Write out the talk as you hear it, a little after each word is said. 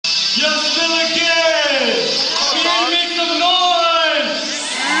Yes, Milliken! Can you make some noise?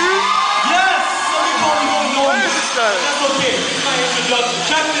 Yes! Some people don't know me. That's okay. This is my introduction.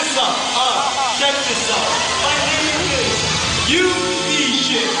 Check this out. Check this out. My name is UT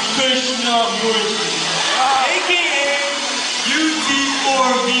shit Krishnamurti, aka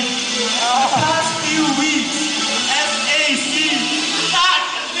UT4V. The past few weeks, SAC has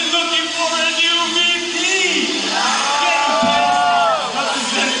been looking for a new VP. Getting pissed.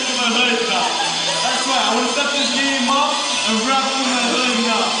 Representing for my hood now. That's right. I want to step this game up and rap for my hood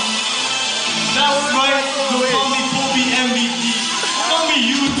now. That's right. Don't call me Kobe MVP. Call me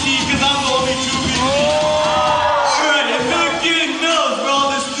UT because I'm the only true VP. Alright, and Milliken Mills where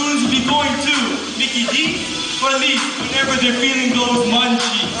all the students will be going to. Mickey D, or at least whenever they're feeling those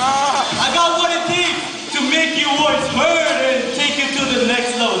munchies. I got what it takes to make your voice heard and take it to the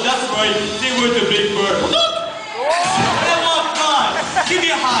next level. That's right. Say word to Big Bird. Look! Hey, walk by. Give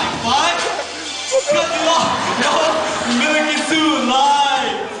me a high five. Cut you off. Yo, Milliken Mills Ut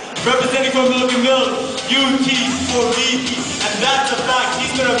live. Representing from Milliken Mills, UT for VP. And that's a fact. He's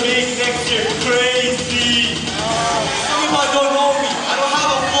gonna make next year crazy. Some people don't know me. I don't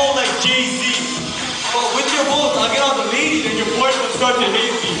have a flow like Jay-Z. But with your votes, I'll get all the ladies and your boys will start to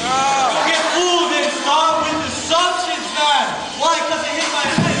hate me. Don't get fooled and start with assumptions, man. Why? Because it hit my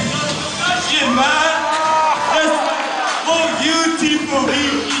head. You know, discussion, man. Let's vote UT for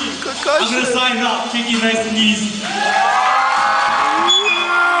VP. I'm gonna sign up. Take it nice and easy.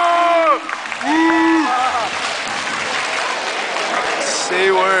 Say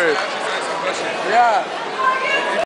word. Yeah.